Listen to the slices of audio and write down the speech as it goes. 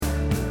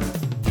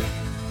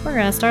We're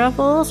going to start off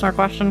with a listener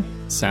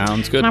question.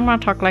 Sounds good. And I'm going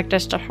to talk like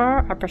this the whole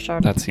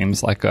episode. That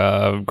seems like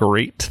a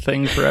great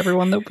thing for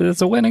everyone that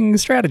is a winning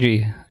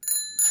strategy.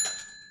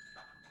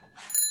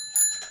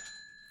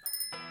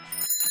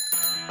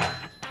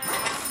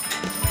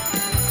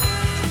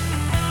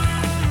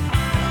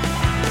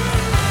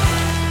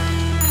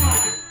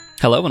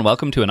 Hello and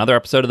welcome to another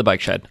episode of The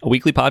Bike Shed, a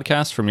weekly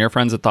podcast from your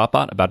friends at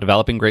Thoughtbot about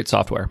developing great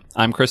software.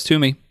 I'm Chris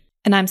Toomey.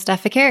 And I'm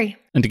Steph Vicari.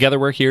 And together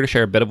we're here to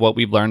share a bit of what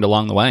we've learned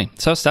along the way.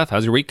 So Steph,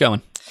 how's your week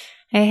going?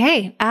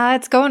 Hey,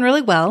 it's going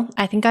really well.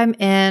 I think I'm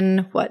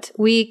in,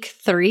 week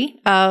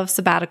 3 of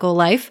sabbatical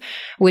life,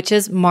 which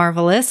is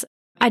marvelous.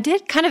 I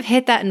did kind of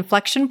hit that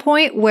inflection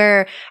point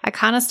where I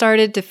kind of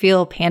started to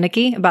feel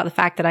panicky about the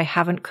fact that I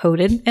haven't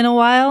coded in a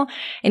while.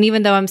 And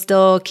even though I'm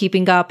still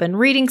keeping up and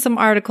reading some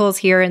articles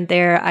here and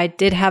there, I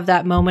did have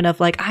that moment of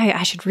like,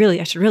 I should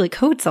really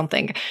code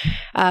something.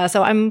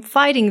 So I'm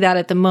fighting that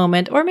at the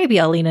moment, or maybe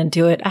I'll lean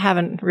into it. I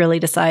haven't really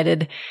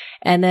decided.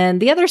 And then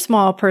the other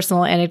small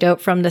personal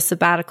anecdote from the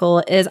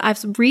sabbatical is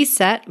I've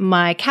reset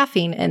my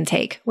caffeine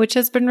intake, which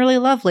has been really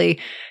lovely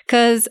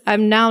because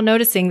I'm now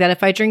noticing that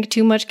if I drink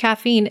too much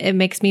caffeine, it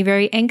makes me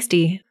very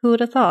angsty. Who would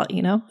have thought,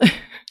 you know?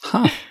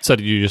 Huh. So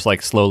did you just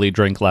like slowly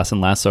drink less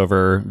and less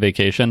over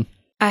vacation?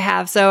 I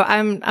have. So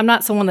I'm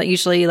not someone that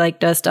usually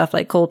like does stuff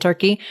like cold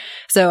turkey.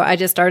 So I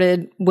just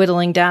started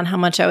whittling down how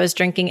much I was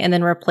drinking and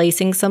then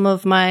replacing some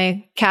of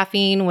my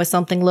caffeine with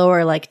something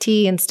lower like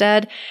tea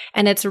instead.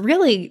 And it's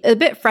really a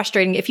bit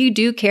frustrating. If you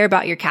do care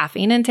about your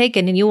caffeine intake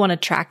and you want to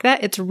track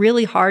that, it's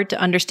really hard to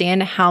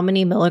understand how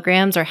many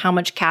milligrams or how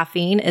much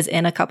caffeine is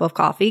in a cup of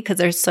coffee because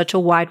there's such a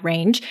wide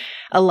range.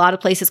 A lot of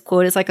places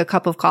quote as like a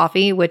cup of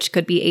coffee, which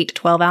could be 8 to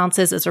 12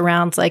 ounces, is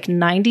around like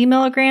 90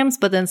 milligrams.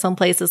 But then some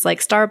places like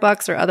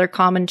Starbucks or other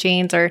common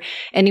chains are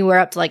anywhere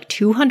up to like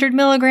 200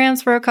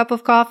 milligrams for a cup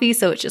of coffee.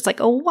 So it's just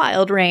like a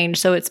wild range.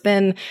 So it's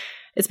been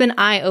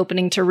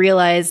eye-opening to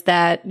realize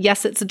that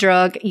yes, it's a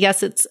drug.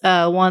 Yes, it's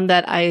one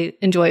that I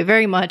enjoy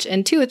very much.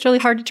 And 2, it's really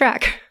hard to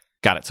track.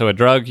 Got it. So a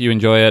drug, you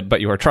enjoy it,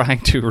 but you are trying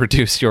to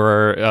reduce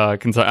your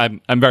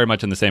consumption. I'm very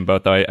much in the same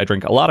boat, though. I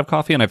drink a lot of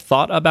coffee, and I've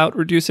thought about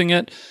reducing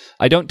it.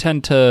 I don't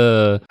tend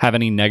to have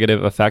any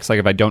negative effects. Like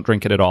if I don't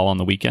drink it at all on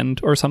the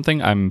weekend or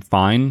something, I'm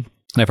fine.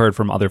 And I've heard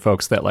from other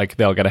folks that like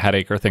they'll get a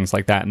headache or things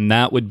like that. And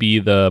that would be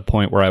the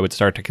point where I would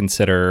start to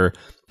consider,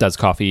 does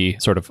coffee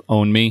sort of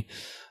own me?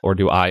 Or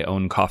do I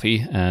own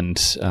coffee? And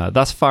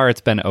thus far,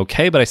 it's been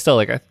okay. But I still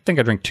I think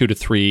I drink 2 to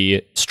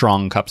 3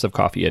 strong cups of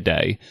coffee a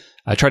day.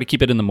 I try to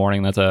keep it in the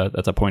morning. That's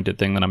a pointed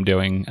thing that I'm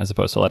doing as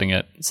opposed to letting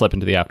it slip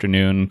into the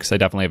afternoon because I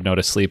definitely have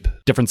noticed sleep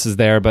differences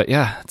there. But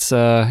yeah, it's,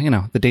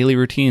 the daily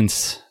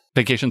routines.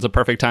 Vacation's a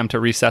perfect time to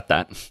reset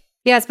that.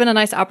 Yeah, it's been a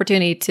nice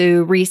opportunity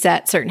to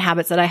reset certain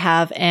habits that I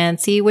have and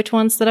see which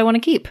ones that I want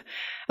to keep.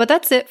 But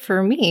that's it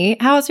for me.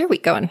 How's your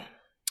week going?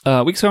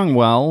 Week's going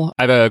well.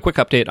 I have a quick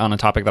update on a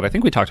topic that I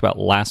think we talked about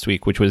last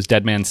week, which was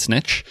Deadman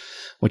Snitch,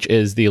 which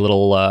is the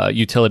little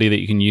utility that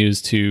you can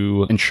use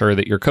to ensure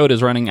that your code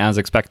is running as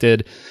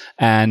expected.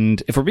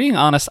 And if we're being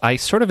honest, I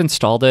sort of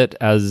installed it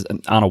as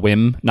on a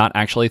whim, not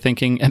actually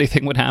thinking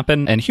anything would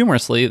happen. And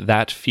humorously,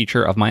 that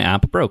feature of my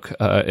app broke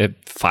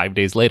 5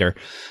 days later.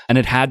 And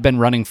it had been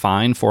running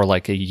fine for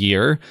like a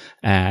year.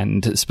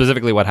 And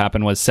specifically what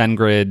happened was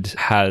SendGrid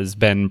has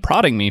been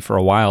prodding me for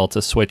a while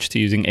to switch to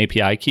using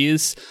API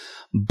keys.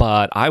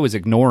 But I was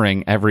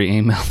ignoring every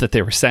email that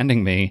they were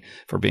sending me,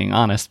 for being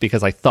honest,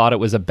 because I thought it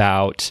was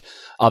about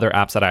other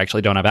apps that I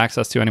actually don't have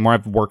access to anymore.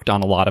 I've worked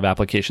on a lot of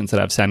applications that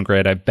have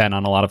SendGrid. I've been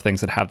on a lot of things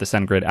that have the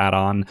SendGrid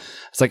add-on.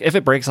 It's like, if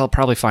it breaks, I'll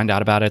probably find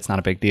out about it. It's not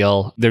a big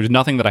deal. There's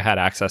nothing that I had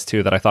access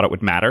to that I thought it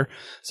would matter.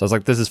 So I was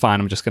like, this is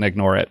fine. I'm just going to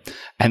ignore it.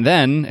 And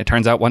then it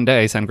turns out one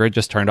day, SendGrid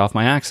just turned off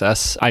my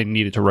access. I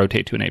needed to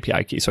rotate to an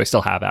API key. So I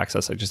still have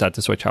access. I just had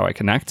to switch how I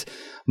connect.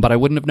 But I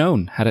wouldn't have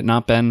known had it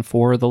not been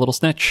for the little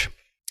snitch.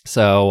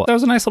 So that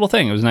was a nice little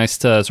thing. It was nice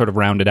to sort of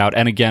round it out.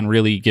 And again,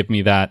 really give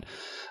me that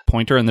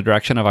pointer in the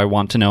direction of I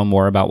want to know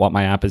more about what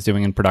my app is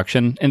doing in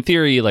production. In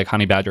theory, like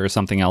Honeybadger or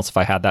something else, if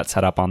I had that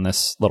set up on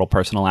this little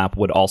personal app,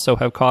 would also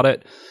have caught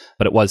it.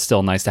 But it was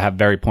still nice to have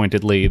very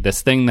pointedly,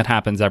 this thing that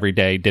happens every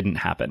day didn't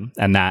happen.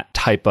 And that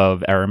type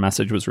of error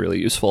message was really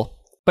useful.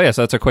 But yeah,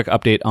 so that's a quick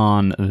update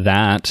on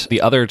that.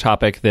 The other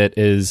topic that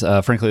is,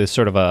 frankly, is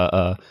sort of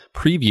a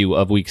preview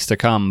of weeks to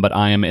come, but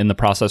I am in the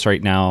process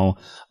right now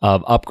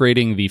of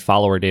upgrading the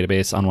follower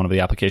database on one of the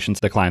applications,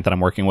 the client that I'm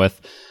working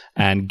with,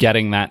 and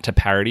getting that to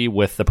parity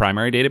with the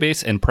primary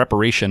database in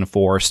preparation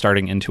for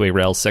starting into a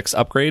Rails 6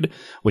 upgrade,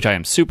 which I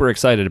am super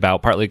excited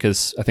about, partly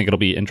because I think it'll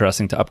be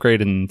interesting to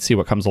upgrade and see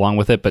what comes along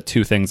with it. But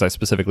 2 things I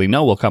specifically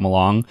know will come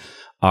along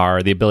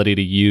are the ability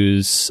to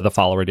use the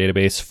follower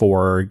database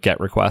for GET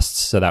requests.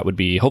 So that would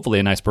be hopefully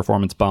a nice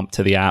performance bump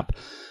to the app,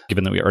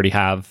 given that we already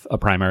have a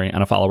primary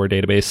and a follower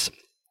database.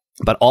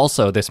 But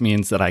also this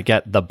means that I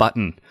get the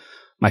button,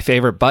 my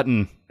favorite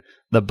button,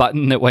 the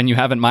button that when you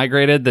haven't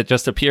migrated that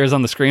just appears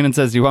on the screen and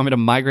says, do you want me to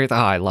migrate? Oh,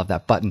 I love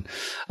that button.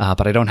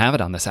 But I don't have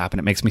it on this app and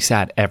it makes me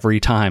sad every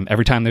time.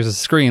 Every time there's a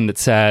screen that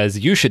says,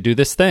 you should do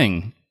this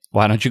thing.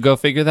 Why don't you go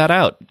figure that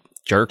out,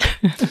 jerk?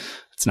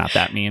 It's not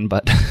that mean,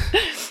 but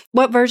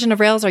What version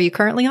of Rails are you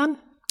currently on?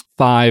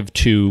 5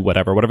 to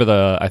whatever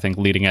the, I think,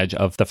 leading edge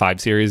of the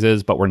 5 series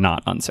is, but we're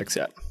not on 6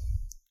 yet.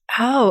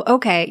 Oh,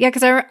 okay. Yeah,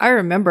 because I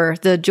remember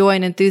the joy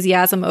and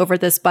enthusiasm over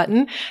this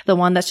button, the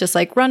one that's just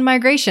like run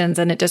migrations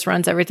and it just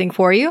runs everything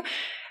for you.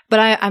 But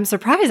I'm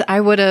surprised.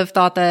 I would have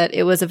thought that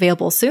it was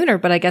available sooner,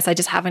 but I guess I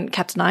just haven't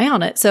kept an eye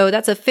on it. So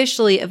that's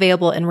officially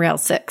available in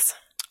Rails 6.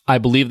 I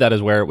believe that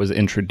is where it was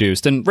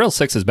introduced. And Rails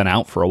 6 has been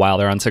out for a while.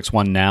 They're on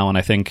 6.1 now. And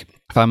I think,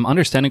 if I'm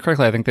understanding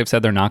correctly, I think they've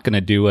said they're not going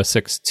to do a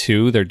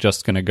 6.2. They're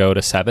just going to go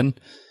to 7.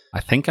 I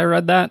think I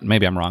read that.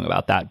 Maybe I'm wrong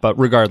about that. But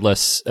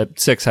regardless,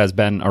 6 has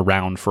been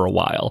around for a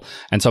while.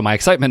 And so my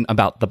excitement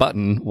about the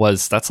button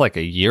was that's like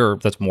a year.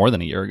 That's more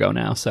than a year ago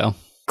now. So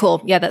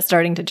Cool. Yeah, that's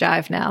starting to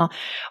jive now.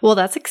 Well,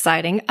 that's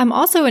exciting. I'm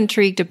also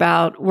intrigued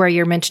about where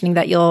you're mentioning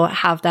that you'll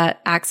have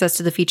that access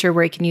to the feature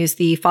where you can use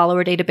the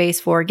follower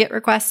database for GET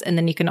requests, and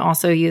then you can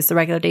also use the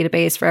regular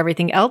database for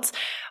everything else.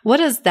 What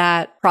does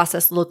that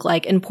process look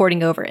like in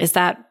porting over? Is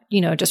that,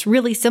 just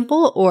really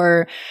simple?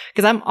 Or,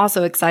 because I'm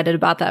also excited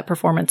about that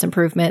performance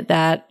improvement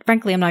that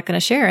frankly, I'm not going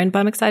to share, but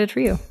I'm excited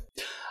for you.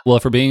 Well,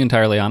 if we're being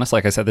entirely honest,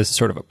 like I said, this is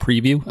sort of a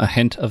preview, a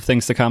hint of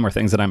things to come or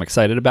things that I'm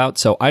excited about.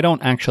 So I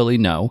don't actually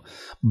know,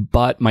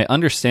 but my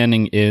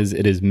understanding is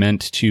it is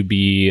meant to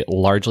be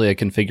largely a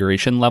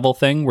configuration level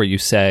thing where you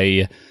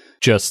say,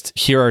 just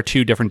here are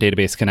 2 different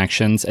database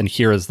connections and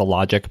here is the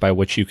logic by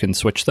which you can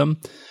switch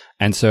them.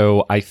 And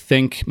so I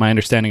think my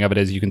understanding of it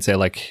is you can say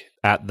like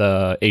at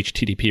the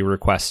HTTP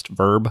request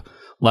verb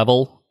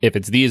level, if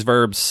it's these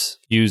verbs,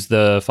 use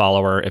the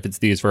follower. If it's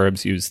these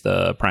verbs, use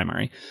the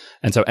primary.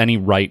 And so any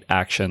write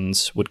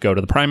actions would go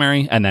to the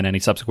primary, and then any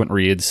subsequent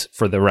reads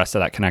for the rest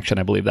of that connection,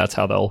 I believe that's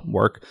how they'll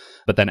work.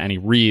 But then any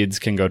reads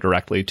can go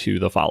directly to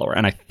the follower.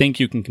 And I think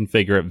you can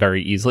configure it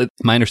very easily.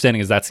 My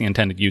understanding is that's the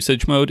intended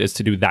usage mode, is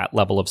to do that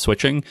level of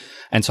switching.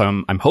 And so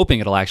I'm hoping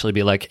it'll actually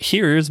be like,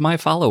 here's my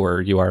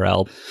follower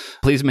URL.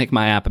 Please make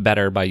my app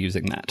better by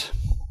using that.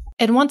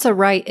 And once a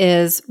write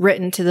is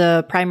written to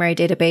the primary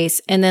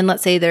database, and then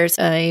let's say there's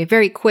a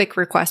very quick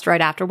request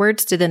right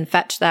afterwards to then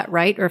fetch that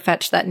write or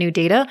fetch that new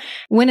data,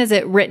 when is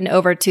it written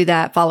over to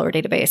that follower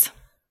database?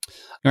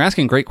 You're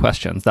asking great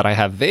questions that I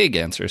have vague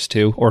answers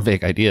to, or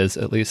vague ideas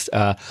at least.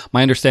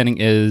 My understanding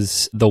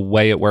is the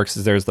way it works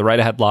is there's the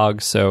write-ahead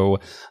log. So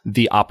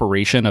the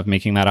operation of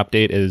making that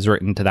update is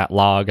written to that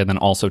log and then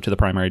also to the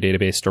primary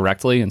database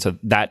directly. And so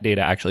that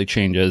data actually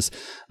changes.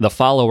 The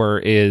follower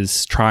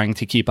is trying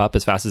to keep up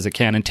as fast as it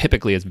can and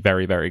typically is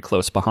very, very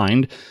close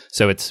behind.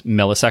 So it's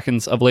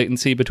milliseconds of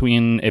latency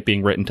between it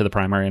being written to the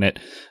primary and it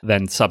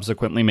then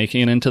subsequently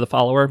making it into the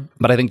follower.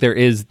 But I think there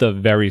is the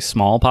very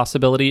small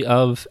possibility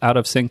of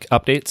out-of-sync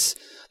updates.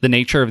 The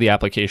nature of the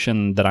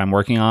application that I'm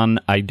working on,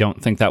 I don't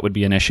think that would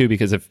be an issue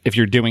because if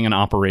you're doing an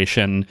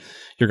operation,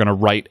 you're going to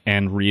write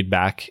and read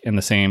back in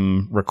the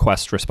same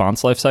request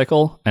response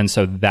lifecycle. And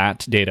so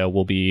that data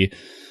will be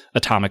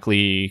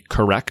atomically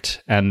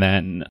correct. And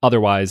then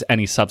otherwise,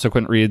 any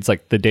subsequent reads,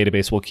 like the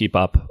database will keep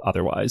up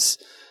otherwise.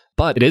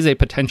 But it is a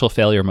potential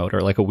failure mode or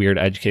like a weird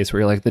edge case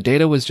where you're like, the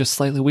data was just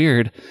slightly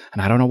weird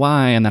and I don't know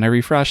why. And then I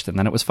refreshed and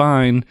then it was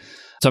fine.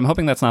 So I'm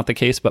hoping that's not the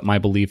case, but my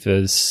belief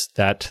is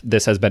that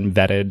this has been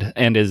vetted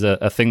and is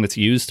a thing that's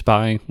used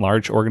by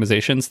large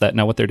organizations that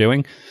know what they're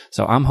doing.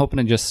 So I'm hoping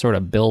to just sort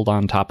of build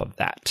on top of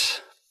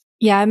that.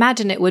 Yeah, I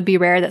imagine it would be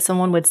rare that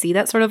someone would see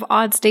that sort of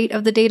odd state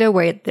of the data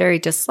where they're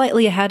just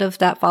slightly ahead of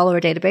that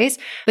follower database.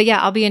 But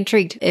yeah, I'll be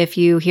intrigued if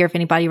you hear of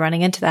anybody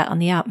running into that on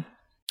the app.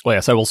 Well,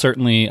 yes, I will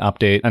certainly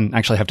update and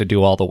actually have to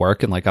do all the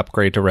work and like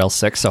upgrade to Rails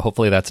 6. So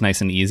hopefully that's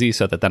nice and easy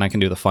so that then I can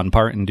do the fun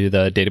part and do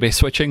the database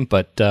switching.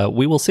 But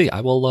we will see.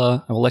 I will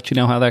let you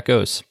know how that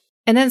goes.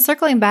 And then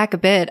circling back a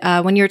bit,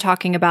 when you were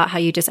talking about how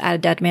you just added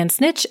Deadman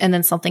Snitch and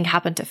then something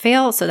happened to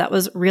fail. So that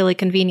was really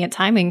convenient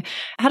timing.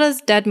 How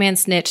does Deadman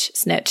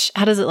snitch?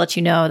 How does it let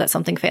you know that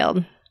something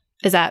failed?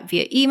 Is that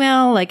via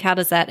email? Like how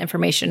does that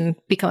information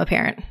become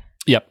apparent?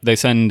 Yep, they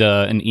send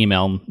an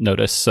email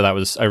notice. So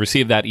I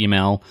received that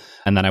email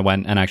and then I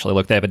went and actually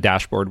looked. They have a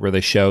dashboard where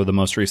they show the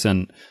most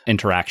recent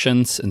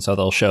interactions. And so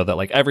they'll show that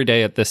like every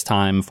day at this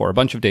time for a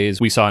bunch of days,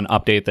 we saw an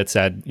update that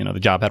said, the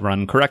job had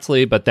run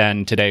correctly, but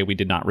then today we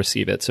did not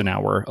receive it. So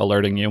now we're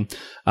alerting you.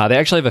 They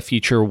actually have a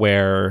feature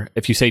where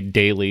if you say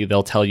daily,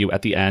 they'll tell you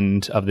at the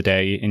end of the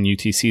day in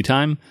UTC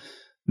time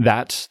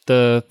that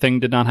the thing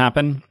did not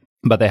happen.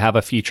 But they have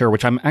a feature,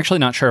 which I'm actually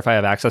not sure if I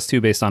have access to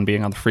based on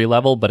being on the free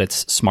level, but it's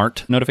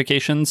smart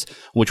notifications,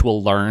 which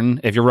will learn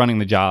if you're running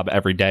the job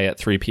every day at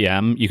 3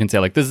 p.m., you can say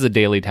like, this is a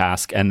daily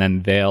task, and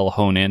then they'll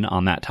hone in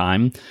on that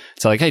time.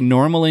 So like, hey,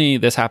 normally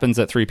this happens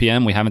at 3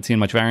 p.m. We haven't seen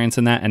much variance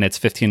in that, and it's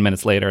 15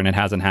 minutes later and it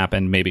hasn't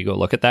happened. Maybe go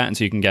look at that. And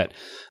so you can get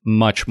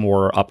much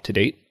more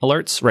up-to-date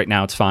alerts. Right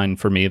now, it's fine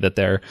for me that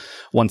they're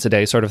once a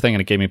day sort of thing,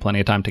 and it gave me plenty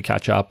of time to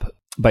catch up.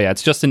 But yeah,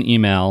 it's just an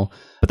email.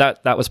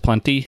 But that was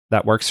plenty.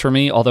 That works for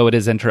me. Although it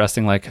is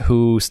interesting, like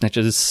who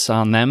snitches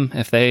on them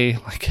if they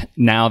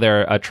now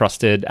they're a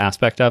trusted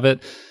aspect of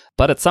it.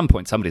 But at some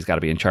point, somebody's got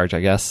to be in charge, I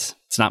guess.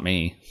 It's not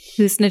me.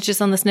 Who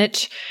snitches on the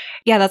snitch?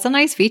 Yeah, that's a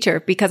nice feature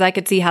because I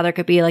could see how there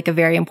could be like a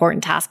very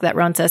important task that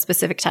runs at a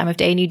specific time of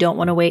day and you don't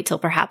want to wait till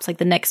perhaps like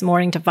the next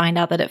morning to find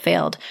out that it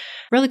failed.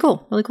 Really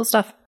cool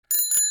stuff.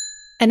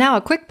 And now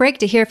a quick break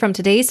to hear from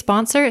today's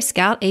sponsor,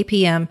 Scout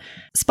APM.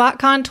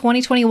 SpotCon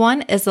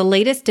 2021 is the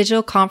latest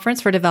digital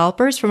conference for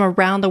developers from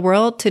around the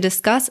world to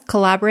discuss,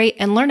 collaborate,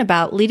 and learn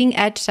about leading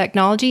edge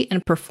technology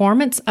and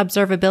performance,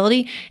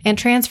 observability, and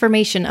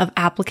transformation of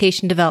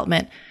application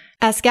development.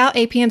 At Scout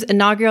APM's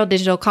inaugural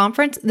digital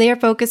conference, they are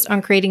focused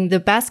on creating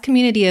the best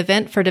community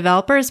event for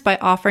developers by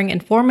offering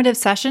informative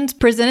sessions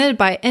presented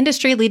by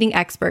industry-leading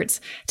experts.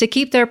 To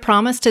keep their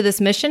promise to this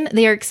mission,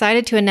 they are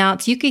excited to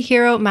announce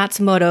Yukihiro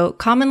Matsumoto,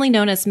 commonly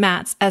known as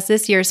Mats, as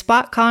this year's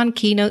SpotCon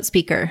keynote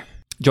speaker.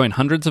 Join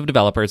hundreds of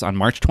developers on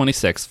March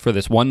 26th for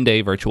this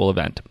one-day virtual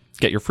event.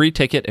 Get your free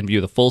ticket and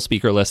view the full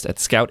speaker list at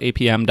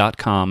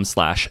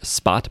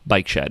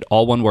scoutapm.com/spotbikeshed.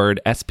 All one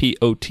word,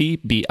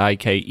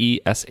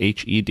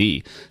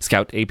 SPOTBIKESHED.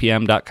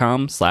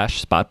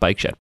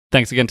 Scoutapm.com/spotbikeshed.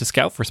 Thanks again to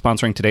Scout for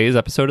sponsoring today's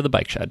episode of The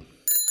Bike Shed.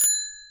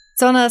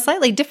 So on a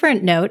slightly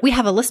different note, we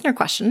have a listener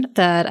question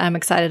that I'm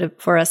excited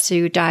for us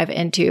to dive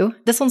into.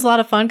 This one's a lot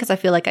of fun because I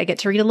feel like I get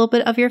to read a little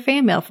bit of your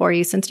fan mail for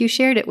you since you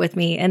shared it with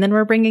me, and then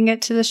we're bringing it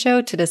to the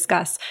show to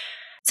discuss.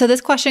 So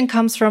this question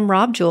comes from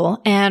Rob Jewell,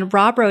 and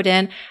Rob wrote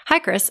in, "Hi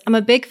Chris, I'm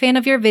a big fan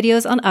of your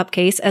videos on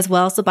Upcase as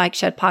well as the Bike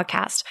Shed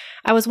podcast.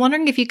 I was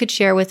wondering if you could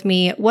share with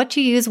me what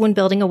you use when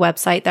building a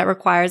website that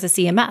requires a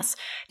CMS.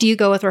 Do you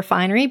go with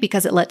Refinery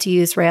because it lets you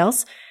use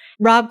Rails?"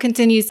 Rob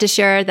continues to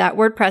share that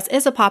WordPress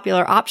is a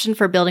popular option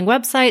for building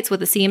websites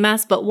with a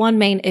CMS, but one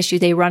main issue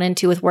they run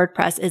into with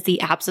WordPress is the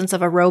absence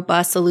of a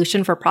robust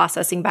solution for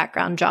processing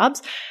background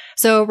jobs.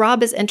 So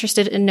Rob is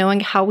interested in knowing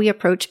how we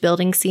approach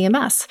building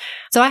CMS.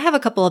 So I have a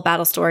couple of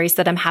battle stories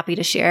that I'm happy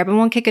to share, but I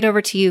want to kick it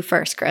over to you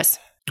first, Chris.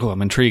 Oh,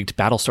 I'm intrigued.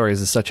 Battle stories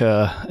is such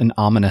an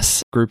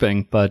ominous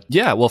grouping. But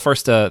yeah, well,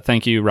 first,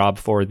 thank you, Rob,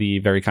 for the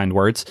very kind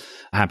words.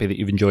 Happy that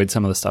you've enjoyed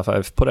some of the stuff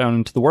I've put out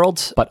into the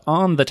world. But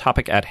on the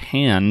topic at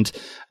hand,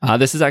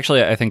 this is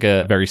actually, I think,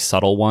 a very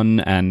subtle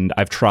one. And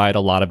I've tried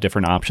a lot of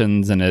different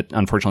options, and it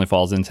unfortunately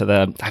falls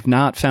into I've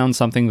not found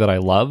something that I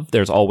love.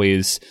 There's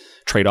always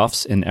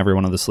trade-offs in every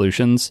one of the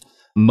solutions.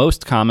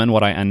 Most common,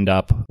 what I end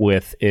up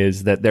with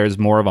is that there's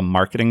more of a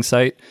marketing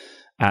site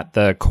at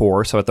the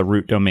core, so at the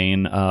root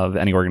domain of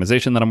any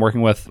organization that I'm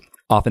working with.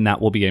 Often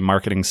that will be a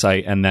marketing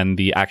site, and then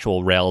the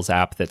actual Rails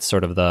app that's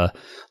sort of the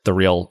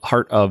real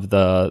heart of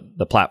the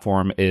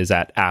platform is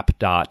at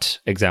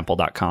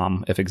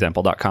app.example.com, if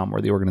example.com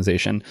were the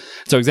organization.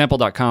 So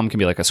example.com can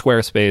be like a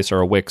Squarespace or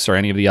a Wix or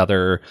any of the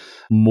other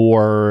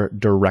more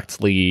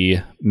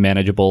directly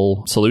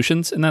manageable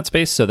solutions in that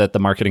space, so that the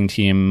marketing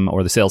team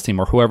or the sales team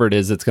or whoever it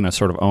is that's going to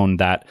sort of own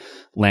that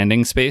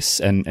landing space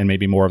and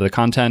maybe more of the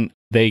content,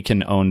 they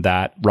can own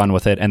that, run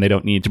with it, and they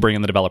don't need to bring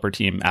in the developer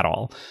team at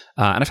all.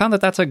 And I found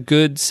that that's a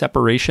good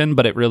separation,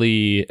 but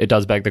it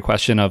does beg the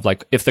question of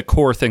like, if the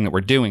core thing that we're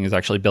doing is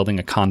actually building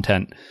a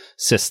content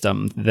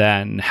system,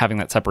 then having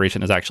that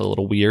separation is actually a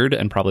little weird,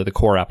 and probably the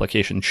core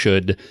application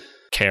should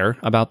care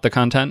about the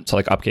content. So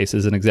like Upcase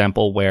is an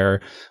example where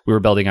we were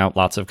building out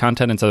lots of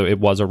content, and so it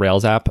was a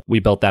Rails app. We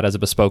built that as a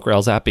bespoke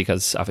Rails app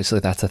because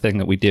obviously that's the thing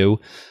that we do.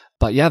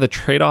 But yeah, the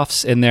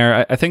trade-offs in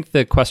there, I think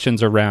the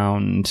questions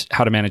around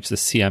how to manage the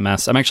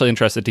CMS, I'm actually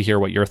interested to hear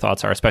what your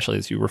thoughts are, especially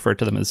as you refer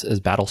to them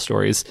as battle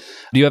stories.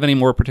 Do you have any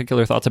more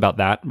particular thoughts about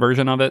that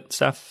version of it,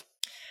 Steph?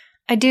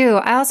 I do.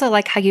 I also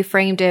like how you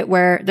framed it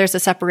where there's a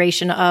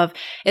separation of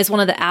is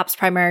one of the app's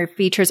primary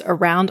features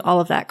around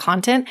all of that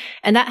content.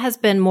 And that has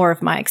been more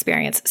of my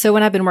experience. So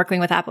when I've been working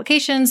with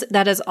applications,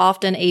 that is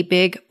often a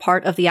big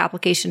part of the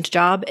application's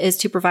job is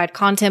to provide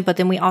content. But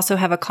then we also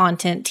have a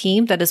content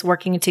team that is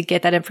working to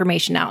get that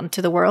information out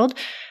into the world.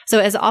 So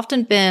it has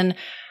often been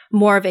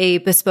more of a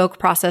bespoke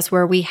process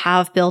where we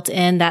have built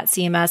in that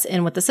CMS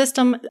in with the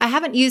system. I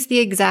haven't used the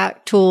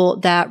exact tool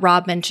that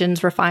Rob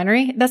mentions,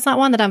 Refinery. That's not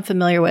one that I'm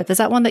familiar with. Is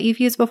that one that you've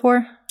used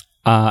before?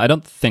 I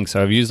don't think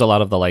so. I've used a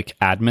lot of the like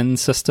admin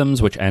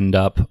systems, which end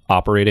up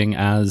operating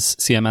as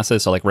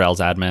CMSs. So like Rails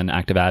admin,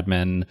 Active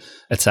admin,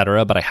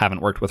 etc. But I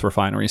haven't worked with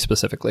Refinery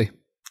specifically.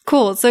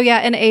 Cool. So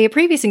yeah, in a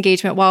previous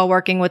engagement while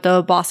working with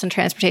the Boston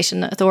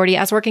Transportation Authority,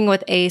 I was working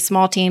with a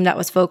small team that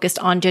was focused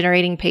on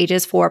generating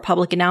pages for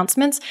public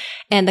announcements.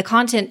 And the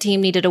content team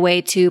needed a way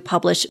to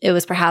publish. It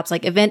was perhaps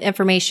like event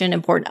information,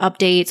 important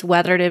updates,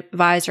 weather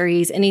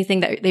advisories, anything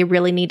that they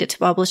really needed to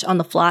publish on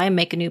the fly and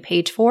make a new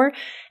page for.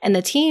 And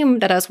the team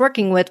that I was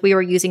working with, we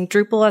were using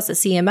Drupal as a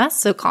CMS.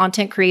 So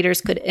content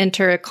creators could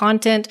enter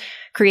content,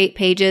 create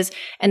pages.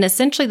 And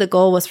essentially the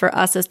goal was for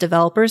us as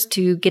developers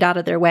to get out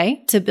of their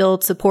way, to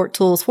build support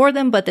tools for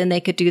them, but then they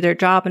could do their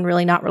job and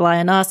really not rely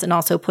on us and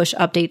also push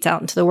updates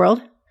out into the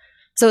world.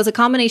 So it's a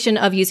combination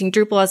of using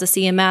Drupal as a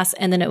CMS,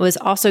 and then it was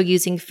also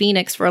using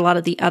Phoenix for a lot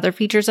of the other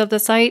features of the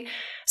site.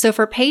 So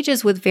for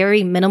pages with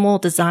very minimal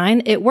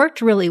design, it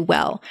worked really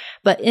well.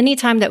 But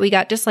anytime that we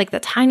got just like the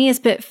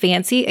tiniest bit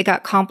fancy, it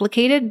got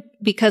complicated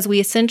because we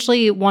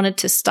essentially wanted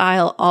to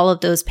style all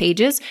of those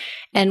pages.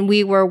 And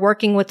we were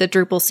working with the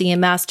Drupal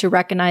CMS to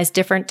recognize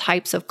different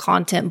types of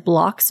content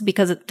blocks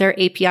because their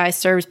API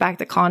serves back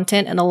the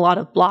content in a lot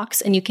of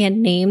blocks, and you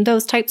can name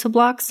those types of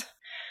blocks.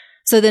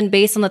 So then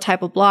based on the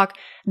type of block,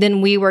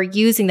 then we were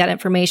using that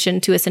information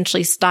to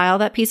essentially style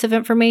that piece of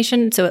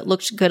information so it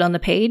looked good on the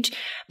page.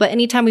 But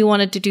anytime we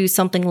wanted to do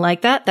something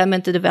like that, that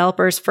meant the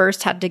developers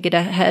first had to get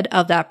ahead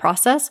of that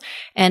process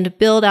and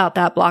build out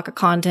that block of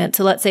content.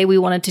 So let's say we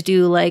wanted to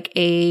do like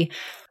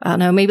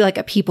maybe like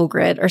a people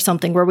grid or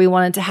something where we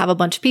wanted to have a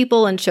bunch of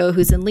people and show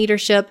who's in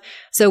leadership.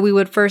 So we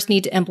would first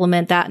need to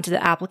implement that into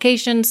the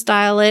application,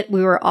 style it.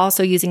 We were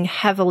also using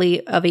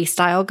heavily of a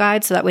style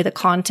guide. So that way the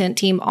content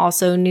team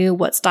also knew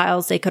what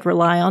styles they could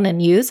rely on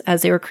and use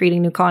as they were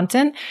creating new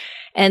content.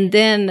 And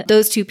then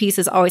those two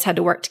pieces always had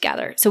to work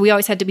together. So we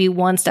always had to be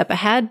one step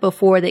ahead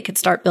before they could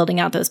start building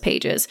out those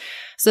pages.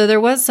 So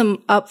there was some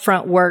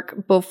upfront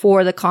work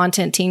before the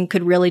content team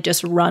could really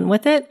just run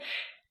with it.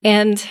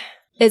 And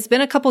it's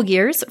been a couple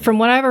years. From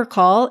what I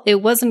recall,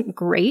 it wasn't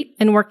great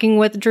in working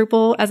with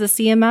Drupal as a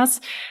CMS.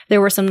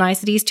 There were some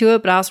niceties to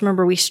it, but I also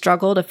remember we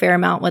struggled a fair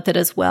amount with it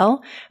as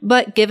well.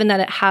 But given that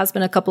it has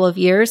been a couple of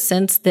years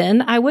since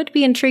then, I would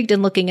be intrigued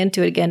in looking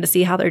into it again to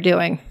see how they're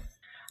doing.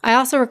 I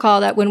also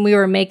recall that when we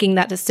were making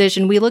that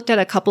decision, we looked at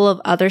a couple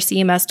of other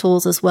CMS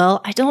tools as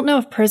well. I don't know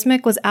if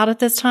Prismic was out at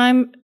this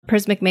time.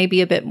 Prismic may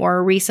be a bit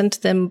more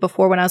recent than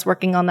before when I was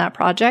working on that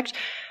project,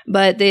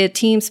 but the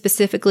team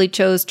specifically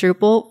chose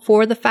Drupal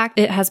for the fact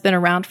it has been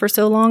around for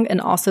so long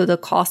and also the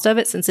cost of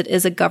it since it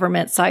is a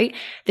government site.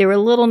 They were a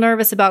little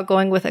nervous about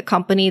going with a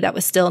company that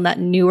was still in that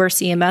newer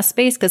CMS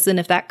space because then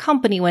if that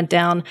company went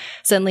down,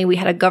 suddenly we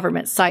had a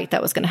government site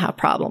that was going to have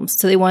problems.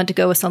 So they wanted to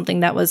go with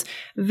something that was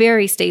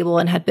very stable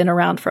and had been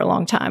around for a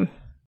long time.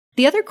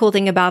 The other cool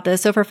thing about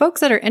this, so for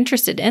folks that are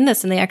interested in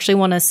this and they actually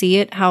want to see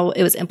it, how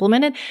it was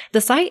implemented,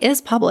 the site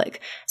is public.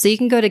 So you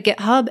can go to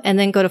GitHub and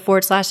then go to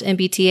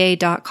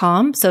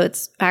 /mbta.com. So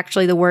it's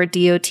actually the word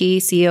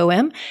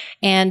DOTCOM.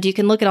 And you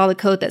can look at all the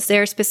code that's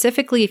there.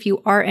 Specifically, if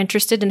you are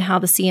interested in how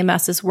the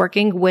CMS is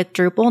working with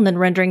Drupal and then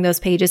rendering those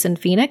pages in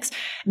Phoenix,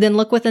 then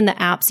look within the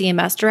app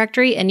CMS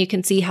directory and you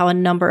can see how a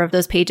number of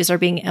those pages are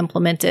being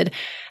implemented.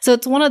 So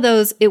it's one of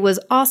those, it was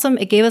awesome.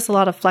 It gave us a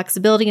lot of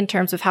flexibility in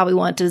terms of how we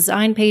want to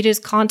design pages.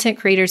 Content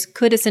creators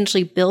could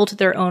essentially build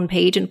their own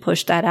page and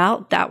push that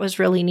out. That was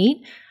really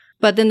neat.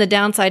 But then the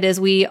downside is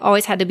we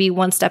always had to be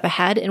one step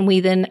ahead and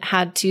we then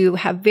had to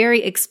have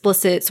very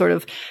explicit sort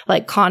of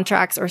like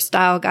contracts or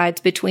style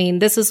guides between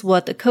this is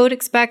what the code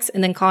expects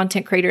and then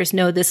content creators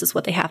know this is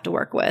what they have to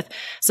work with.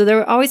 So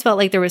there always felt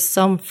like there was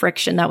some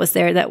friction that was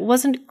there that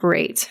wasn't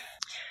great.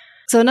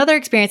 So another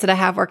experience that I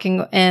have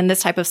working in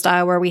this type of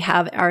style where we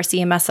have our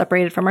CMS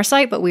separated from our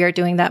site, but we are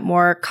doing that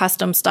more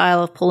custom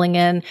style of pulling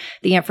in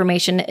the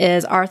information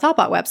is our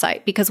Thoughtbot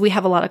website because we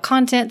have a lot of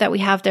content that we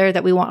have there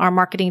that we want our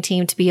marketing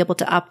team to be able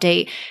to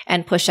update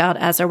and push out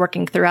as they're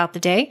working throughout the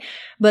day.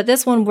 But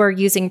this one, we're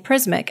using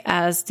Prismic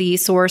as the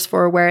source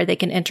for where they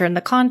can enter in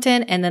the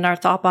content. And then our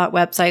Thoughtbot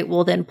website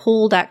will then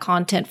pull that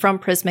content from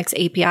Prismic's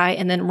API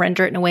and then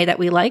render it in a way that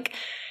we like.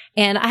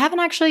 And I haven't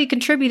actually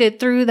contributed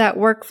through that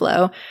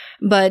workflow,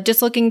 but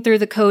just looking through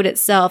the code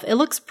itself, it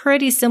looks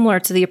pretty similar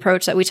to the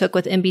approach that we took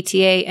with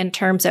MBTA in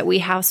terms that we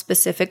have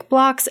specific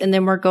blocks and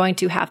then we're going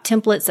to have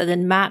templates that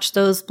then match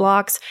those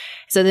blocks.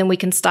 So then we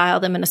can style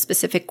them in a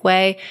specific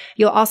way.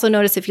 You'll also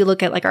notice if you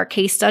look at like our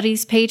case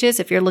studies pages,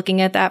 if you're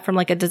looking at that from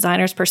like a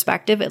designer's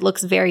perspective, it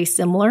looks very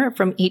similar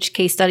from each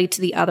case study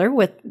to the other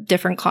with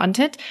different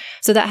content.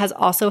 So that has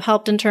also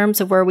helped in terms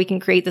of where we can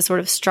create this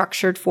sort of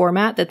structured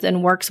format that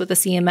then works with the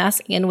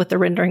CMS and with the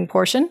rendering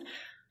portion.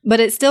 But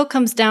it still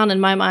comes down in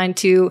my mind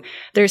to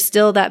there's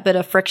still that bit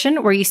of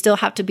friction where you still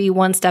have to be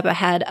one step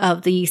ahead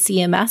of the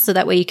CMS so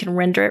that way you can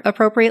render it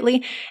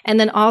appropriately. And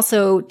then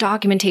also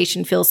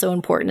documentation feels so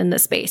important in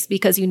this space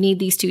because you need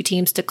these two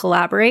teams to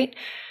collaborate.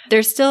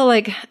 There's still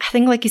I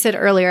think like you said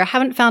earlier, I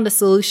haven't found a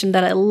solution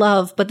that I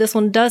love, but this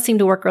one does seem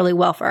to work really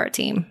well for our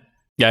team.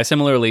 Yeah, I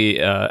similarly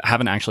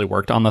haven't actually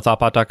worked on the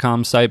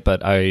Thoughtbot.com site,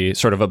 but I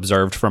sort of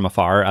observed from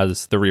afar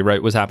as the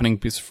rewrite was happening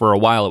because for a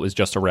while it was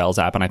just a Rails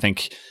app and I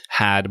think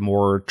had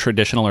more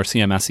traditional or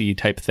CMS-y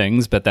type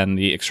things, but then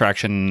the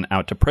extraction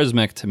out to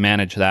Prismic to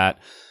manage that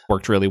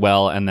worked really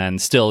well and then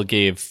still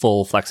gave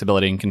full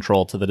flexibility and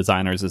control to the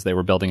designers as they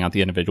were building out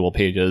the individual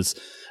pages.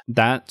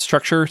 That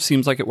structure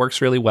seems like it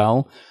works really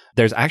well.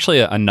 There's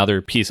actually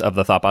another piece of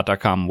the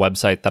Thoughtbot.com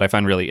website that I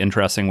find really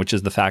interesting, which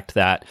is the fact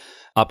that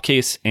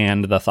Upcase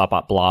and the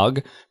Thoughtbot blog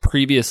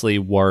previously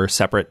were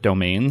separate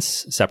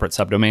domains, separate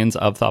subdomains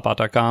of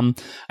Thoughtbot.com.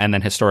 And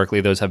then historically,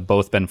 those have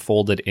both been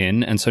folded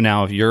in. And so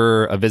now if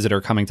you're a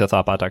visitor coming to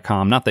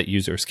Thoughtbot.com, not that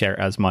users care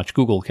as much,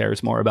 Google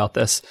cares more about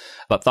this,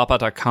 but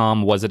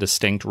Thoughtbot.com was a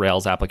distinct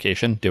Rails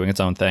application doing its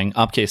own thing.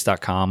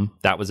 Upcase.com,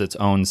 that was its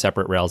own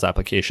separate Rails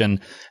application.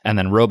 And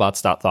then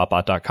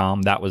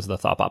robots.thoughtbot.com, that was the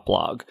Thoughtbot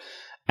blog.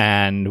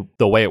 And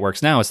the way it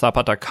works now is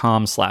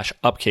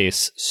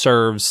thoughtbot.com/upcase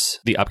serves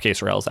the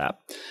Upcase Rails app.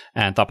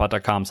 And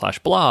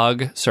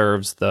thoughtbot.com/blog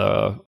serves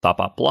the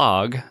Thoughtbot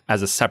blog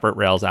as a separate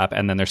Rails app.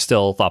 And then there's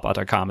still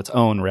thoughtbot.com, its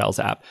own Rails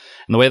app.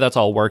 And the way that's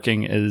all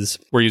working is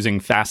we're using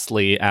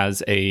Fastly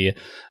as a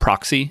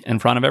proxy in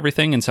front of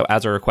everything. And so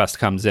as a request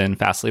comes in,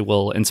 Fastly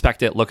will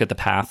inspect it, look at the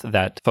path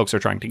that folks are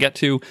trying to get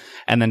to,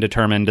 and then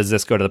determine, does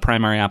this go to the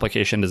primary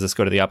application? Does this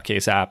go to the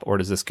Upcase app? Or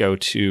does this go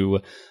to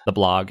the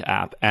blog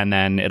app? And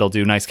then it'll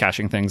do nice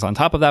caching things on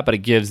top of that, but it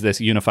gives this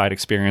unified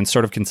experience,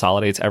 sort of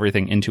consolidates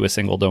everything into a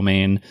single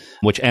domain,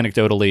 which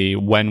anecdotally,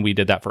 when we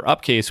did that for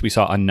Upcase, we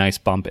saw a nice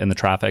bump in the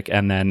traffic.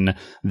 And then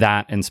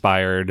that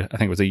inspired, I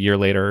think it was a year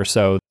later or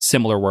so,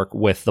 similar work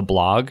with the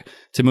blog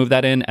to move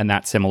that in. And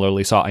that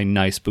similarly saw a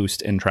nice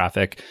boost in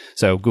traffic.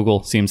 So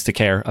Google seems to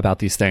care about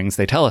these things.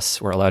 They tell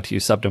us we're allowed to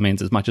use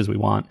subdomains as much as we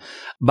want,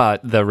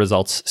 but the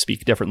results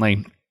speak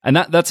differently. And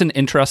that's an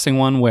interesting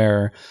one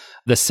where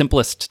the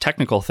simplest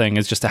technical thing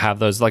is just to have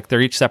those, like, they're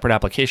each separate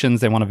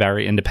applications. They want to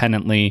vary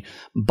independently,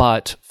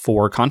 but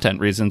for content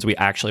reasons, we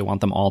actually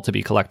want them all to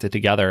be collected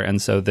together. And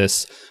so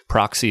this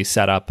proxy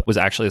setup was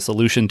actually a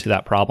solution to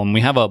that problem. We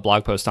have a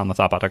blog post on the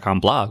thoughtbot.com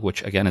blog,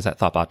 which again is at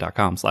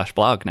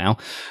thoughtbot.com/blog now.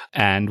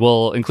 And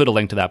we'll include a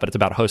link to that, but it's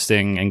about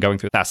hosting and going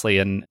through Fastly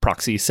and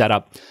proxy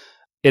setup.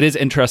 It is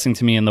interesting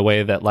to me in the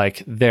way that,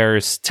 like,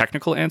 there's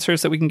technical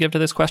answers that we can give to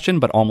this question,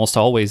 but almost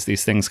always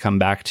these things come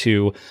back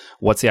to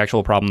what's the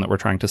actual problem that we're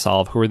trying to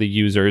solve? Who are the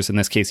users? In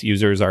this case,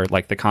 users are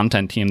like the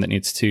content team that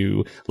needs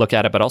to look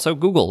at it, but also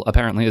Google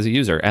apparently is a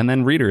user, and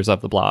then readers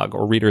of the blog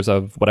or readers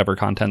of whatever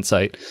content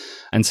site.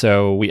 And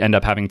so we end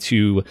up having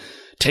to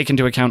take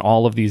into account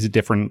all of these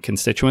different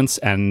constituents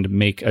and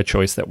make a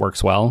choice that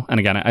works well.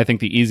 And again, I think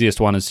the easiest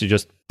one is to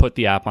just put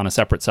the app on a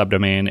separate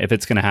subdomain. If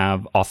it's going to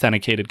have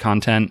authenticated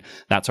content,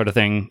 that sort of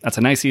thing, that's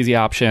a nice, easy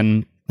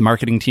option. The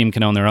marketing team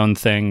can own their own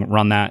thing,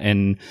 run that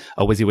in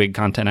a WYSIWYG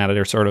content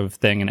editor sort of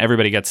thing, and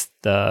everybody gets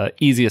the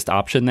easiest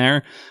option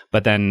there.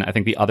 But then I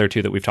think the other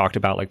two that we've talked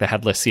about, like the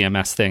headless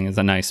CMS thing, is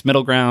a nice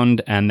middle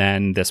ground, and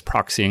then this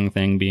proxying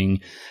thing being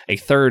a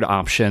third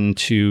option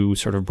to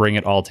sort of bring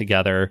it all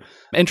together.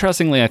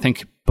 Interestingly, I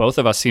think both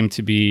of us seem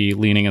to be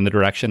leaning in the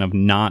direction of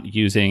not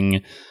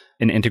using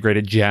an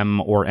integrated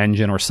gem or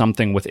engine or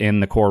something within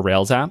the core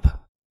Rails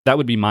app. That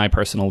would be my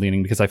personal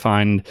leaning, because I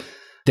find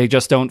they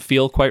just don't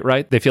feel quite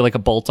right. They feel like a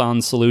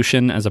bolt-on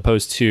solution as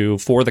opposed to,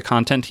 for the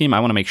content team, I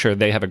want to make sure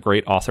they have a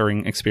great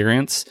authoring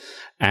experience.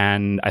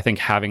 And I think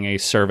having a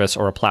service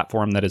or a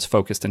platform that is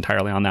focused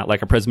entirely on that,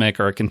 like a Prismic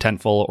or a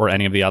Contentful or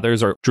any of the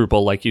others, or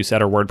Drupal, like you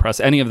said, or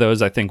WordPress, any of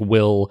those, I think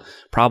will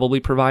probably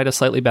provide a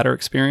slightly better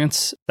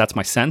experience. That's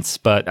my sense,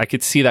 but I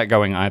could see that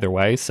going either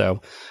way. So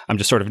I'm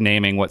just sort of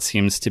naming what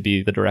seems to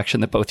be the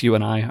direction that both you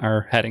and I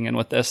are heading in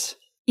with this.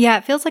 Yeah,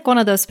 it feels like one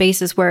of those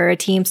spaces where a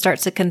team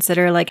starts to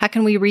consider, like, how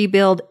can we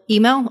rebuild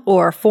email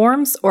or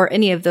forms or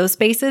any of those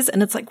spaces?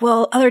 And it's like,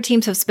 well, other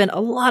teams have spent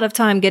a lot of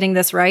time getting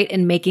this right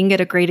and making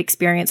it a great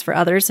experience for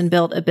others and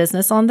build a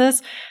business on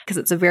this, because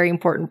it's a very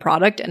important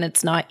product and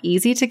it's not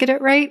easy to get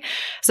it right.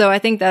 So I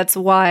think that's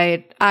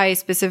why I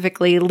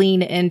specifically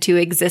lean into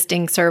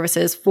existing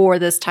services for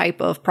this type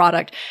of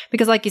product,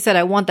 because like you said,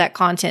 I want that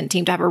content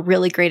team to have a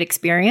really great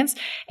experience.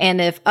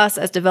 And if us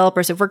as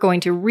developers, if we're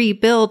going to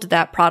rebuild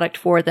that product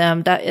for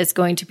them, that is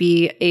going to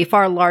be a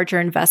far larger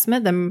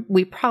investment than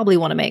we probably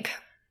want to make.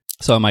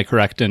 So am I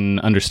correct in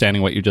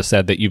understanding what you just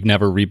said, that you've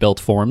never rebuilt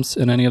forms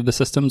in any of the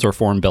systems or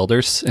form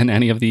builders in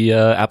any of the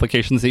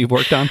applications that you've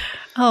worked on?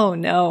 Oh,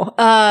 no.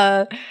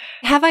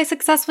 Have I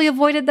successfully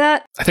avoided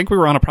that? I think we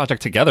were on a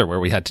project together where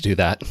we had to do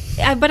that.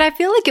 But I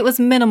feel like it was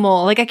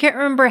minimal. Like, I can't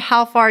remember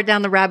how far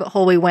down the rabbit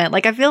hole we went.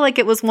 Like, I feel like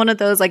it was one of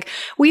those, like,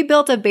 we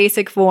built a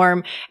basic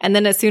form, and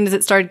then as soon as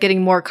it started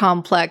getting more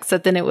complex,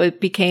 that then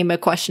it became a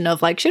question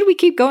of, like, should we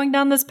keep going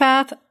down this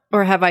path?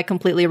 Or have I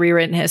completely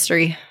rewritten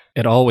history?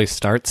 It always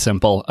starts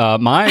simple.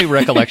 My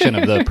recollection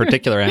of the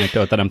particular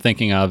anecdote that I'm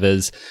thinking of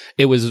is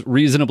it was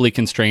reasonably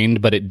constrained,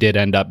 but it did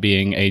end up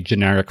being a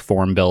generic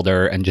form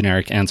builder and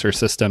generic answer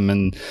system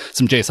and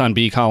some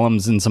JSON-B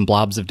columns and some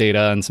blobs of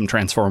data and some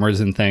transformers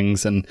and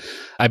things. And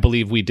I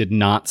believe we did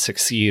not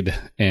succeed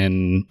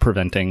in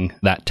preventing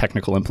that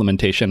technical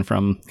implementation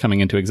from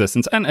coming into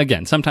existence. And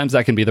again, sometimes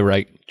that can be the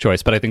right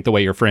choice, but I think the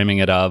way you're framing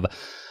it of,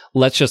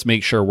 let's just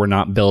make sure we're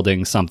not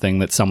building something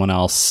that someone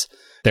else,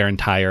 their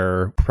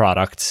entire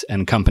product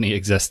and company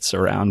exists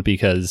around,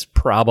 because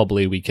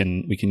probably we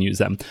can use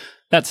them.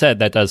 That said,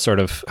 that does sort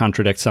of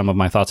contradict some of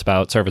my thoughts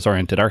about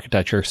service-oriented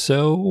architecture.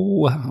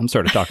 So I'm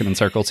sort of talking in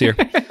circles here.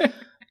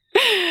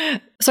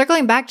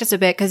 Circling back just a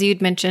bit, because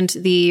you'd mentioned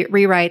the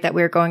rewrite that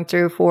we were going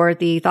through for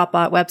the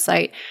Thoughtbot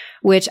website,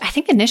 which I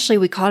think initially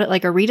we called it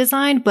like a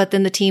redesign, but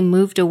then the team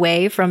moved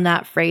away from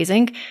that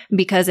phrasing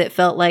because it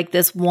felt like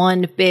this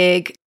one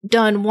big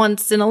done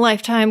once in a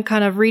lifetime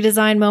kind of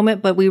redesign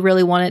moment, but we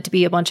really want it to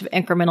be a bunch of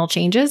incremental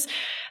changes.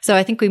 So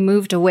I think we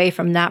moved away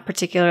from that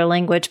particular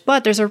language,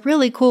 but there's a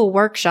really cool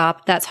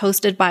workshop that's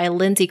hosted by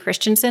Lindsay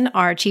Christensen,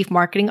 our chief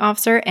marketing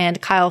officer,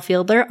 and Kyle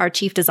Fiedler, our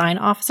chief design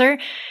officer.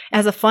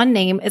 As a fun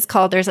name, it's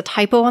called There's a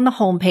Typo on the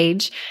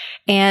Homepage.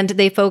 And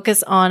they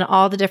focus on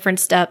all the different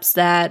steps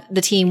that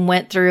the team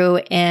went through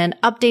in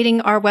updating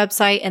our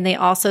website. And they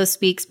also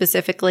speak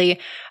specifically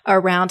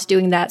around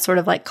doing that sort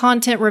of like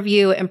content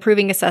review,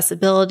 improving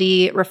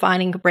accessibility,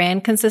 refining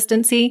brand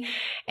consistency.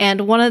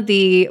 And one of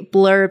the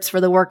blurbs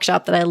for the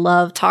workshop that I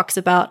love talks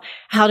about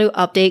how to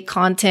update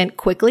content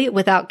quickly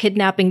without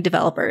kidnapping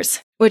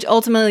developers, which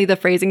ultimately the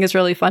phrasing is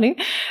really funny,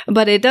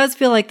 but it does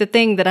feel like the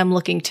thing that I'm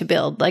looking to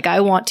build. Like I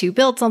want to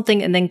build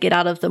something and then get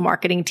out of the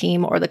marketing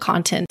team or the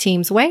content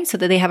team's way so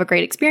that they have a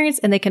great experience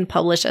and they can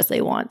publish as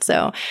they want.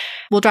 So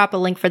we'll drop a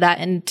link for that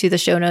into the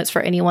show notes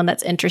for anyone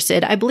that's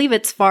interested. I believe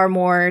it's far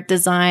more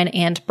design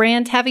and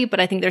brand heavy, but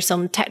I think there's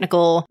some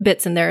technical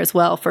bits in there as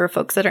well for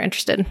folks that are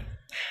interested.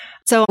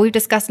 So we've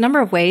discussed a number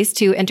of ways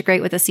to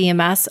integrate with a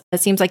CMS.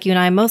 It seems like you and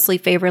I mostly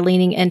favor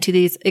leaning into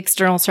these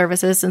external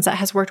services since that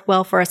has worked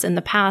well for us in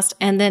the past,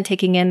 and then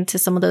taking into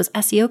some of those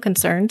SEO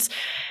concerns.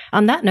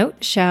 On that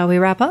note, shall we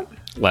wrap up?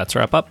 Let's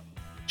wrap up.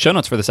 Show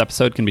notes for this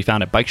episode can be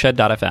found at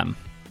bikeshed.fm.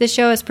 This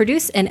show is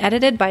produced and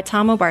edited by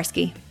Tom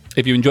Obarski.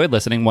 If you enjoyed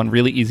listening, one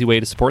really easy way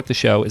to support the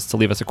show is to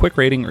leave us a quick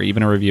rating or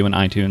even a review in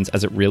iTunes,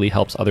 as it really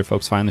helps other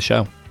folks find the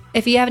show.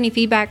 If you have any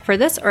feedback for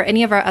this or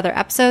any of our other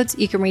episodes,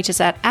 you can reach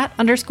us at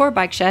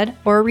 @_bikeshed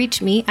or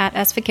reach me at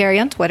 @sficari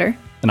on Twitter.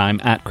 And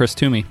I'm at Chris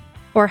Toomey.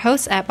 Or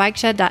hosts at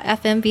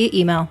bikeshed.fm via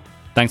email.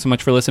 Thanks so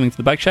much for listening to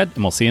The Bike Shed,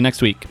 and we'll see you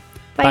next week.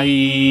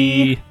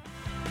 Bye.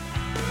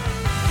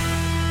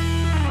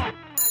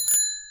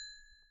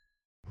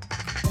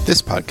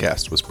 This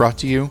podcast was brought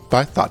to you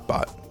by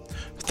Thoughtbot.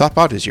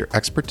 Thoughtbot is your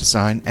expert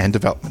design and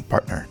development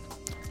partner.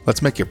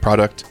 Let's make your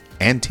product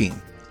and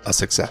team a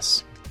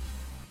success.